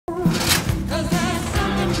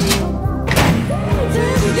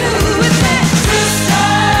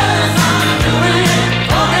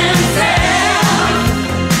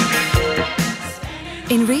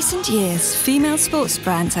sports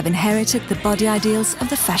brands have inherited the body ideals of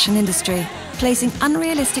the fashion industry, placing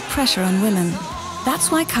unrealistic pressure on women. That's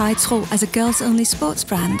why Traa, as a girls-only sports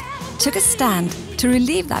brand, took a stand to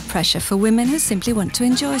relieve that pressure for women who simply want to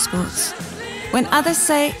enjoy sports. When others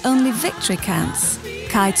say only victory counts,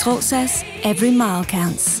 Traa says every mile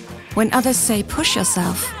counts. When others say push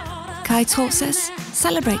yourself, Traa says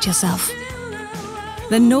celebrate yourself.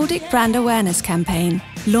 The Nordic Brand Awareness campaign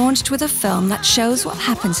launched with a film that shows what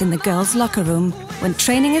happens in the girls' locker room when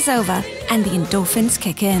training is over and the endorphins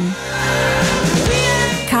kick in.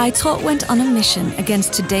 Traa went on a mission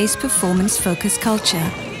against today's performance-focused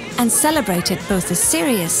culture and celebrated both the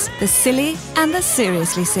serious, the silly and the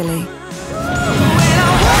seriously silly.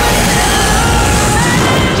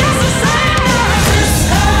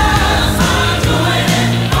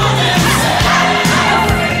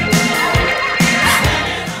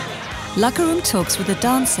 Locker room talks with the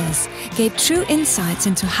dancers gave true insights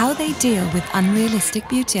into how they deal with unrealistic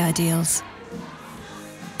beauty ideals.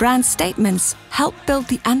 Brand statements help build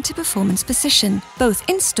the anti-performance position, both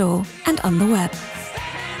in-store and on the web.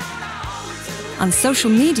 On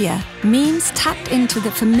social media, memes tapped into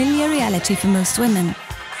the familiar reality for most women.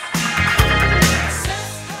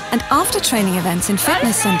 And after-training events in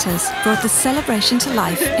fitness centers brought the celebration to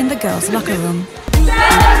life in the girls' locker room.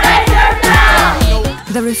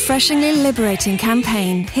 The refreshingly liberating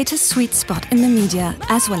campaign hit a sweet spot in the media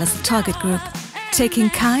as well as the target group, taking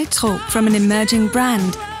Traa from an emerging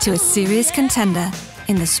brand to a serious contender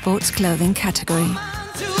in the sports clothing category.